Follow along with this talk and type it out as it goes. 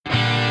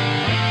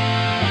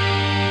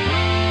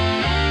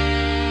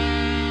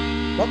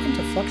Welcome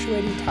to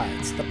Fluctuating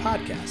Tides, the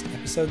podcast,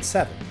 episode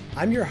 7.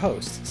 I'm your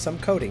host, Some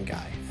Coding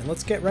Guy, and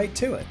let's get right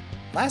to it.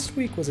 Last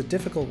week was a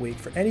difficult week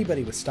for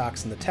anybody with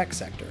stocks in the tech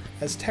sector,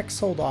 as tech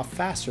sold off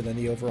faster than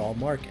the overall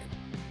market.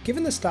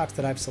 Given the stocks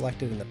that I've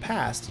selected in the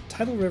past,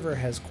 Tidal River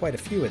has quite a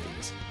few of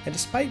these, and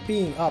despite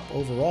being up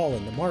overall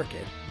in the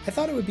market, I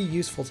thought it would be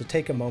useful to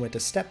take a moment to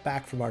step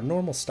back from our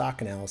normal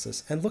stock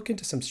analysis and look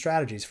into some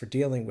strategies for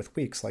dealing with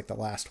weeks like the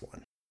last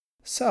one.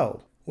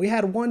 So, we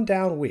had one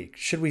down week.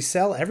 Should we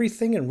sell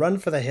everything and run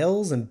for the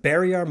hills and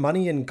bury our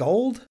money in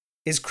gold?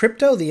 Is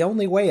crypto the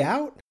only way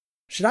out?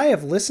 Should I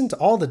have listened to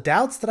all the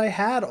doubts that I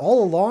had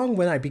all along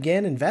when I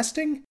began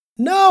investing?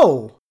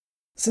 No!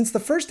 Since the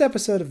first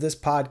episode of this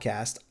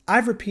podcast,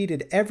 I've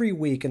repeated every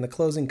week in the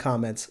closing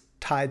comments,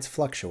 tides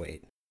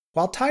fluctuate.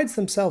 While tides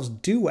themselves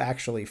do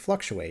actually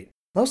fluctuate,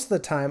 most of the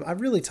time I'm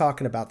really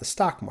talking about the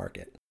stock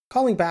market,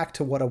 calling back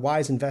to what a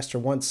wise investor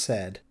once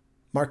said,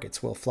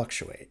 markets will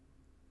fluctuate.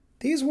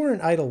 These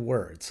weren't idle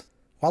words.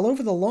 While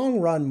over the long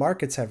run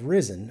markets have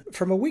risen,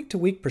 from a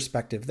week-to-week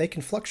perspective they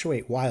can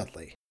fluctuate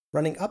wildly,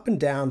 running up and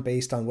down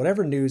based on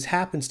whatever news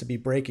happens to be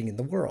breaking in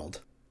the world.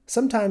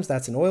 Sometimes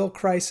that's an oil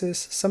crisis,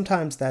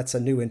 sometimes that's a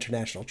new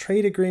international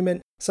trade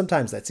agreement,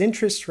 sometimes that's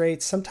interest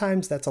rates,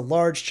 sometimes that's a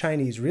large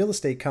Chinese real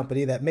estate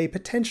company that may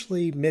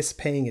potentially miss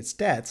paying its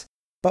debts.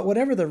 But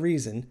whatever the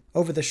reason,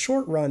 over the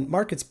short run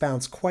markets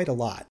bounce quite a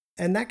lot,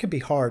 and that can be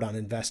hard on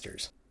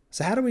investors.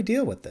 So how do we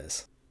deal with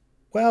this?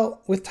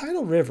 Well, with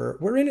Tidal River,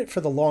 we're in it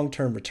for the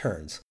long-term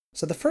returns.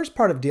 So the first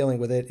part of dealing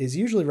with it is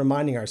usually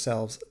reminding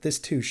ourselves this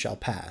too shall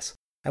pass.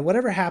 And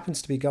whatever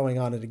happens to be going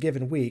on in a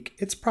given week,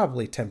 it's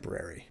probably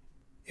temporary.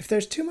 If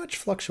there's too much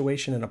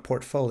fluctuation in a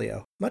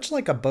portfolio, much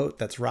like a boat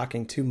that's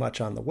rocking too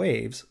much on the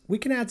waves, we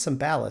can add some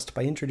ballast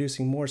by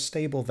introducing more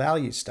stable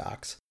value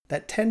stocks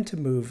that tend to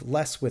move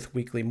less with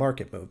weekly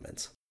market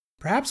movements.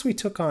 Perhaps we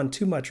took on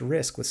too much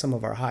risk with some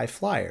of our high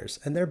flyers,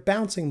 and they're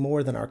bouncing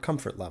more than our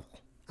comfort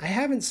level. I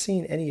haven't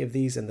seen any of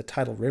these in the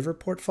Tidal River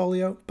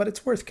portfolio, but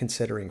it's worth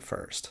considering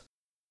first.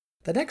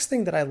 The next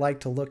thing that I like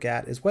to look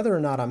at is whether or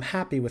not I'm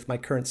happy with my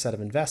current set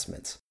of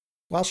investments.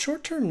 While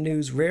short-term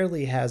news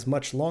rarely has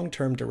much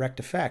long-term direct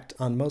effect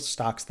on most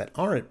stocks that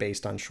aren't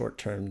based on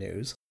short-term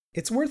news,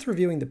 it's worth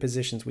reviewing the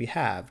positions we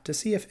have to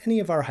see if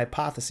any of our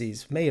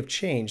hypotheses may have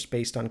changed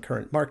based on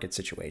current market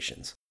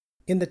situations.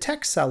 In the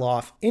tech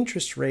sell-off,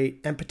 interest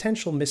rate, and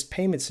potential missed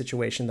payment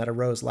situation that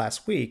arose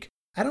last week,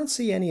 I don't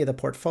see any of the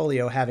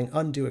portfolio having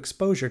undue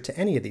exposure to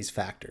any of these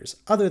factors,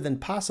 other than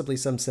possibly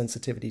some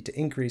sensitivity to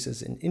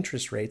increases in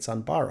interest rates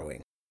on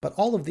borrowing. But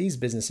all of these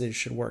businesses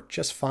should work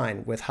just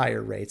fine with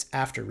higher rates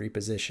after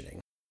repositioning.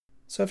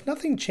 So if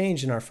nothing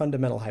changed in our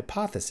fundamental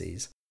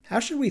hypotheses,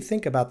 how should we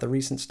think about the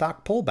recent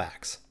stock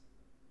pullbacks?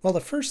 Well, the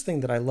first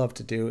thing that I love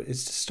to do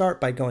is to start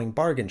by going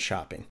bargain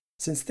shopping,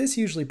 since this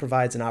usually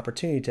provides an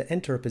opportunity to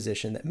enter a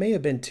position that may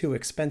have been too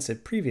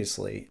expensive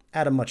previously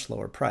at a much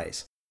lower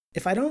price.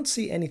 If I don't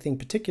see anything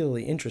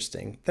particularly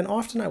interesting, then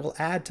often I will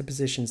add to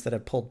positions that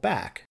have pulled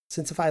back,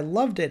 since if I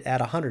loved it at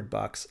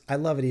 $100, I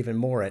love it even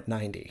more at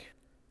 $90.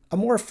 A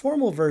more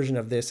formal version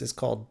of this is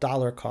called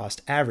dollar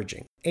cost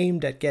averaging,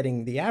 aimed at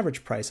getting the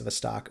average price of a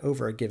stock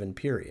over a given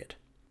period.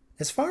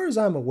 As far as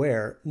I'm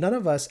aware, none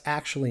of us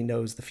actually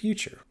knows the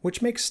future,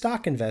 which makes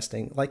stock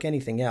investing, like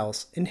anything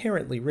else,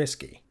 inherently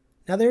risky.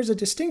 Now there's a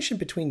distinction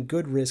between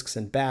good risks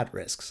and bad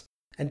risks.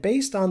 And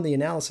based on the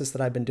analysis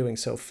that I've been doing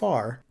so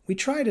far, we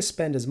try to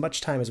spend as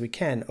much time as we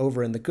can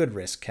over in the good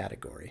risk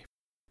category.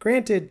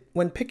 Granted,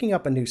 when picking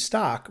up a new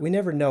stock, we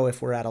never know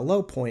if we're at a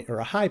low point or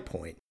a high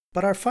point,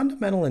 but our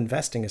fundamental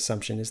investing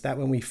assumption is that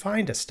when we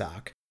find a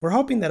stock, we're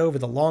hoping that over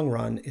the long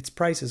run, its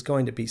price is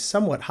going to be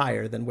somewhat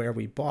higher than where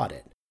we bought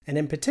it, and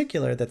in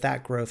particular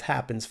that growth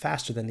happens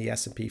faster than the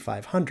S&P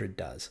 500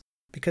 does.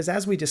 Because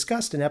as we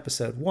discussed in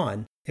episode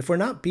 1, if we're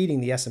not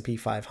beating the S&P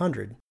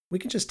 500, we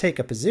can just take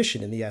a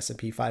position in the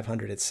S&P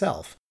 500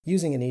 itself,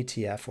 using an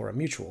ETF or a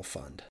mutual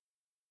fund.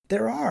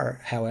 There are,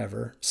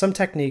 however, some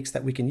techniques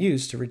that we can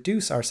use to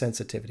reduce our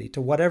sensitivity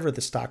to whatever the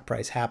stock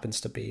price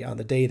happens to be on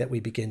the day that we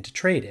begin to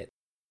trade it.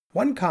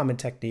 One common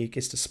technique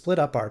is to split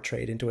up our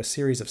trade into a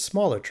series of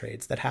smaller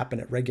trades that happen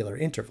at regular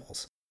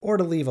intervals, or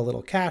to leave a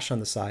little cash on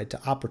the side to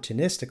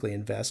opportunistically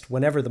invest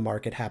whenever the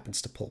market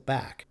happens to pull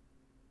back.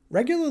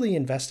 Regularly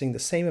investing the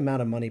same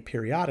amount of money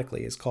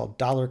periodically is called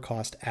dollar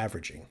cost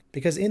averaging,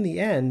 because in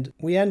the end,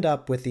 we end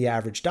up with the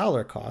average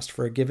dollar cost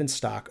for a given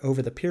stock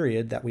over the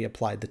period that we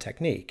applied the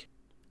technique.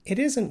 It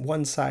isn't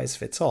one size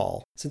fits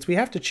all, since we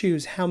have to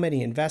choose how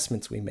many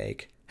investments we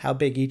make, how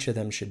big each of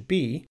them should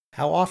be,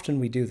 how often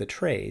we do the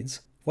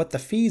trades, what the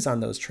fees on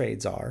those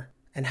trades are,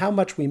 and how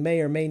much we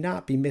may or may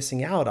not be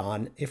missing out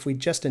on if we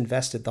just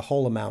invested the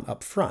whole amount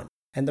up front,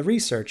 and the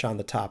research on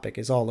the topic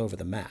is all over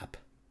the map.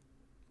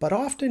 But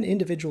often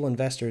individual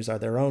investors are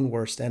their own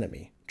worst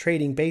enemy,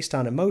 trading based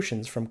on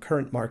emotions from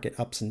current market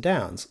ups and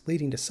downs,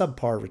 leading to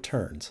subpar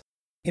returns.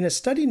 In a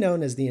study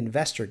known as the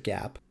Investor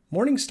Gap,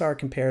 Morningstar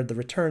compared the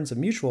returns of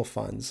mutual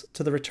funds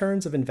to the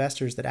returns of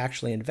investors that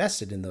actually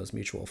invested in those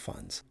mutual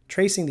funds,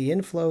 tracing the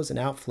inflows and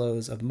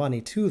outflows of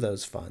money to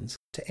those funds,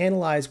 to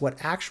analyze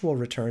what actual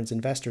returns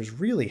investors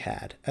really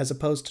had as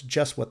opposed to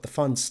just what the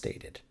funds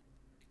stated.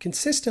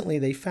 Consistently,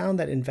 they found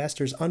that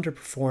investors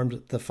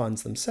underperformed the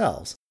funds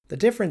themselves, the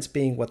difference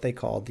being what they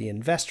called the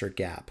investor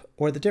gap,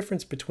 or the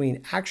difference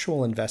between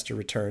actual investor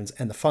returns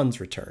and the fund's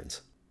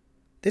returns.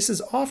 This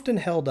is often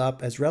held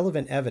up as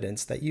relevant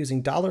evidence that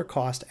using dollar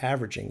cost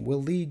averaging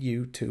will lead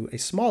you to a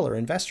smaller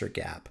investor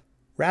gap,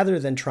 rather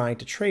than trying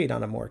to trade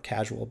on a more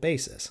casual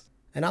basis,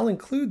 and I'll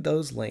include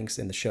those links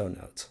in the show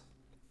notes.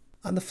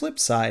 On the flip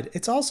side,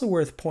 it's also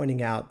worth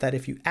pointing out that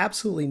if you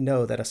absolutely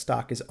know that a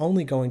stock is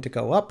only going to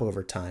go up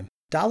over time,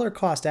 dollar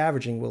cost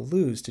averaging will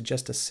lose to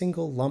just a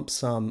single lump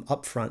sum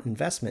upfront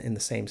investment in the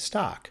same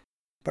stock.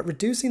 But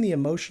reducing the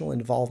emotional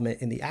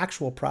involvement in the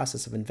actual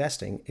process of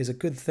investing is a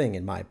good thing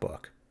in my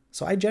book,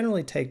 so I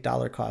generally take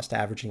dollar cost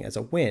averaging as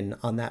a win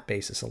on that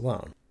basis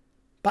alone.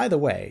 By the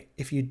way,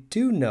 if you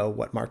do know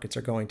what markets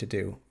are going to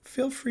do,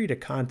 feel free to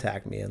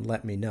contact me and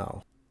let me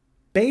know.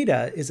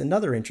 Beta is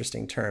another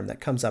interesting term that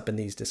comes up in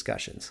these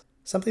discussions,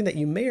 something that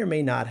you may or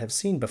may not have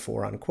seen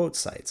before on quote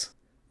sites.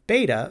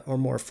 Beta, or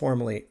more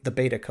formally, the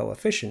beta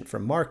coefficient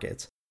from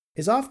markets,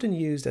 is often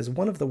used as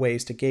one of the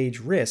ways to gauge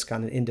risk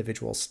on an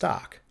individual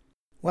stock.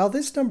 While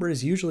this number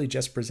is usually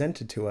just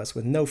presented to us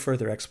with no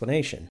further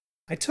explanation,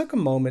 I took a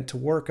moment to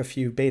work a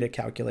few beta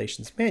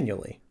calculations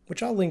manually,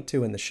 which I'll link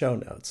to in the show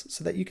notes,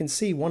 so that you can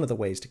see one of the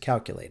ways to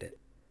calculate it.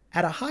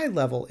 At a high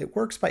level, it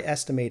works by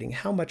estimating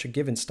how much a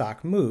given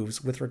stock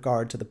moves with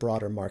regard to the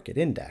broader market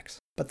index,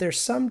 but there's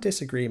some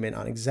disagreement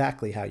on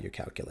exactly how you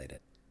calculate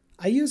it.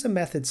 I use a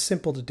method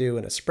simple to do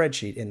in a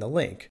spreadsheet in the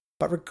link,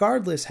 but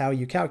regardless how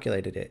you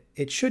calculated it,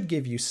 it should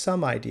give you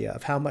some idea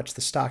of how much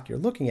the stock you're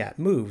looking at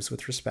moves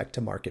with respect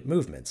to market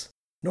movements.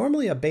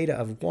 Normally a beta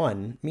of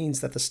 1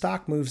 means that the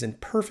stock moves in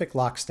perfect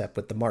lockstep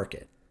with the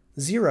market,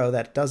 0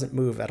 that it doesn't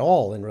move at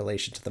all in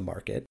relation to the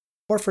market,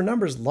 or for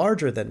numbers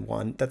larger than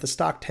 1 that the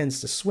stock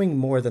tends to swing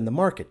more than the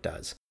market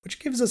does, which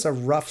gives us a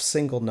rough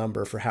single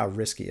number for how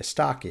risky a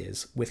stock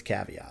is, with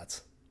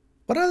caveats.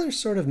 What other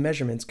sort of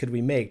measurements could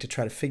we make to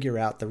try to figure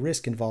out the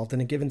risk involved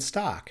in a given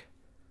stock?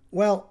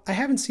 Well, I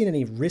haven't seen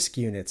any risk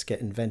units get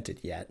invented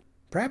yet.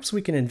 Perhaps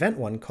we can invent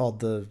one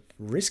called the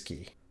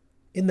risky.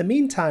 In the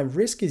meantime,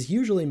 risk is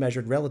usually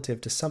measured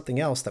relative to something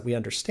else that we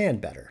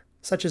understand better,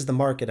 such as the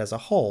market as a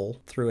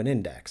whole through an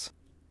index.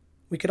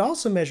 We could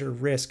also measure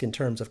risk in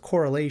terms of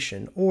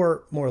correlation,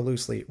 or more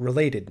loosely,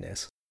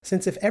 relatedness,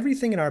 since if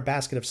everything in our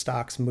basket of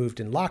stocks moved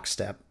in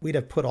lockstep, we'd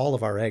have put all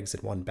of our eggs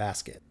in one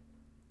basket.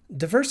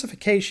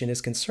 Diversification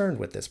is concerned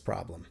with this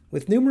problem,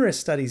 with numerous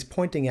studies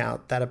pointing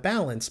out that a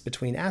balance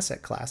between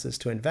asset classes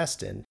to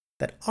invest in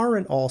that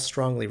aren't all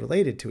strongly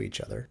related to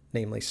each other,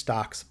 namely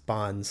stocks,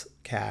 bonds,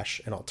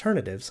 cash, and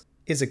alternatives,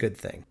 is a good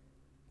thing.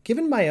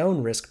 Given my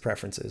own risk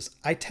preferences,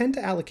 I tend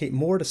to allocate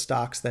more to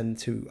stocks than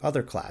to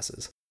other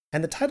classes,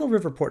 and the Tidal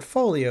River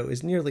portfolio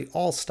is nearly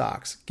all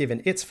stocks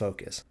given its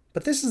focus,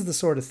 but this is the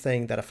sort of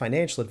thing that a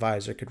financial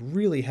advisor could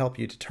really help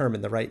you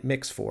determine the right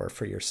mix for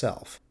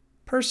yourself.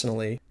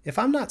 Personally, if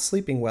I'm not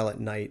sleeping well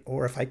at night,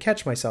 or if I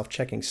catch myself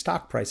checking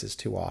stock prices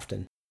too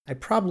often, I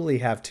probably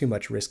have too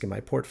much risk in my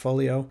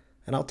portfolio,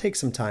 and I'll take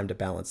some time to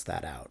balance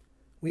that out.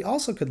 We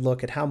also could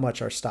look at how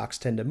much our stocks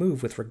tend to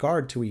move with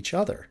regard to each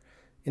other,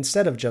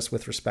 instead of just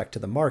with respect to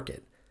the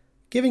market,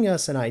 giving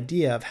us an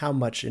idea of how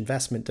much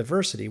investment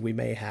diversity we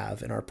may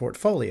have in our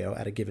portfolio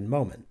at a given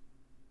moment.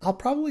 I'll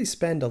probably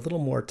spend a little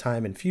more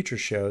time in future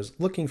shows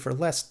looking for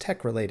less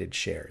tech-related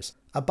shares,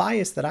 a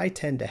bias that I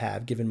tend to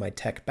have given my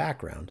tech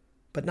background,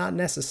 but not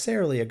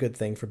necessarily a good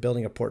thing for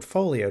building a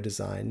portfolio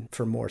design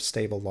for more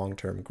stable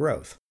long-term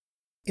growth.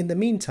 In the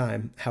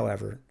meantime,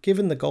 however,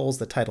 given the goals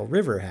that Tidal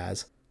River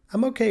has,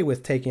 I'm okay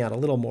with taking out a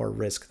little more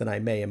risk than I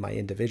may in my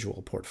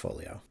individual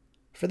portfolio.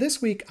 For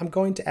this week, I'm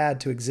going to add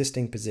to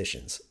existing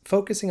positions,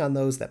 focusing on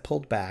those that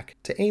pulled back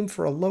to aim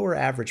for a lower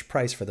average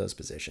price for those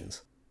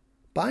positions.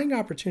 Buying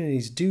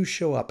opportunities do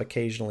show up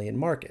occasionally in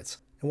markets,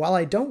 and while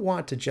I don't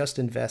want to just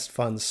invest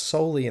funds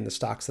solely in the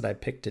stocks that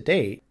I've picked to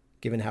date,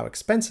 given how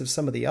expensive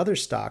some of the other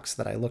stocks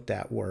that I looked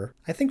at were,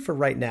 I think for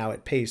right now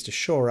it pays to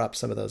shore up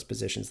some of those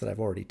positions that I've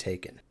already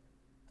taken.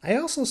 I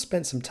also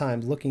spent some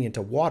time looking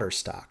into water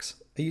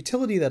stocks, a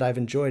utility that I've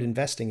enjoyed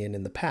investing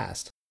in the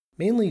past,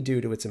 mainly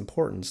due to its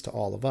importance to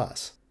all of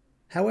us.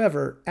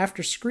 However,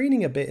 after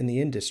screening a bit in the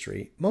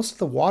industry, most of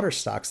the water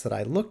stocks that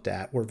I looked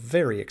at were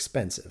very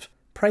expensive,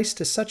 priced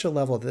to such a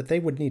level that they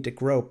would need to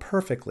grow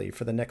perfectly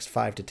for the next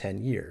 5 to 10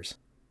 years.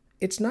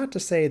 It's not to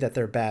say that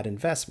they're bad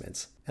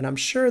investments, and I'm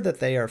sure that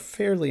they are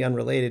fairly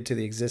unrelated to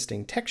the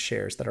existing tech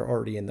shares that are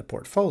already in the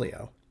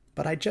portfolio,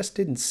 but I just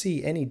didn't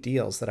see any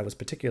deals that I was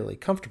particularly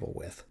comfortable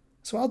with,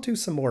 so I'll do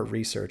some more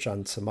research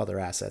on some other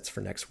assets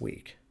for next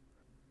week.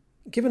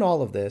 Given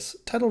all of this,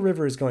 Tidal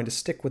River is going to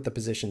stick with the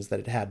positions that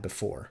it had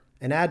before,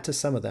 and add to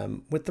some of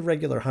them with the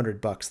regular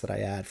 $100 that I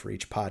add for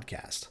each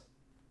podcast.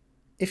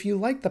 If you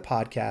like the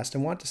podcast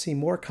and want to see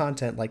more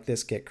content like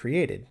this get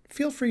created,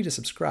 feel free to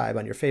subscribe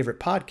on your favorite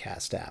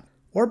podcast app,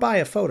 or buy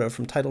a photo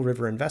from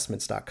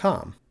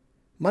TidalRiverInvestments.com.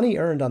 Money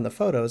earned on the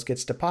photos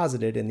gets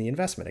deposited in the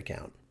investment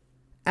account.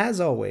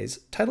 As always,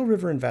 Tidal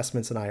River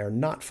Investments and I are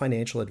not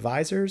financial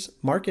advisors,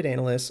 market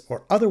analysts,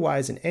 or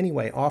otherwise in any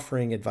way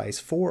offering advice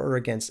for or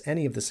against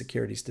any of the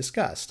securities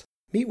discussed.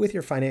 Meet with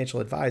your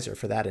financial advisor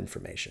for that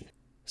information.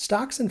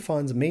 Stocks and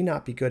funds may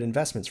not be good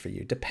investments for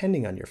you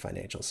depending on your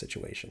financial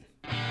situation.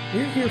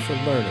 We're here for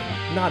learning,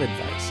 not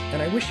advice,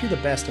 and I wish you the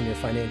best on your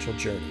financial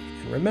journey.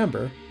 And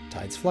remember,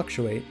 tides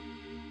fluctuate.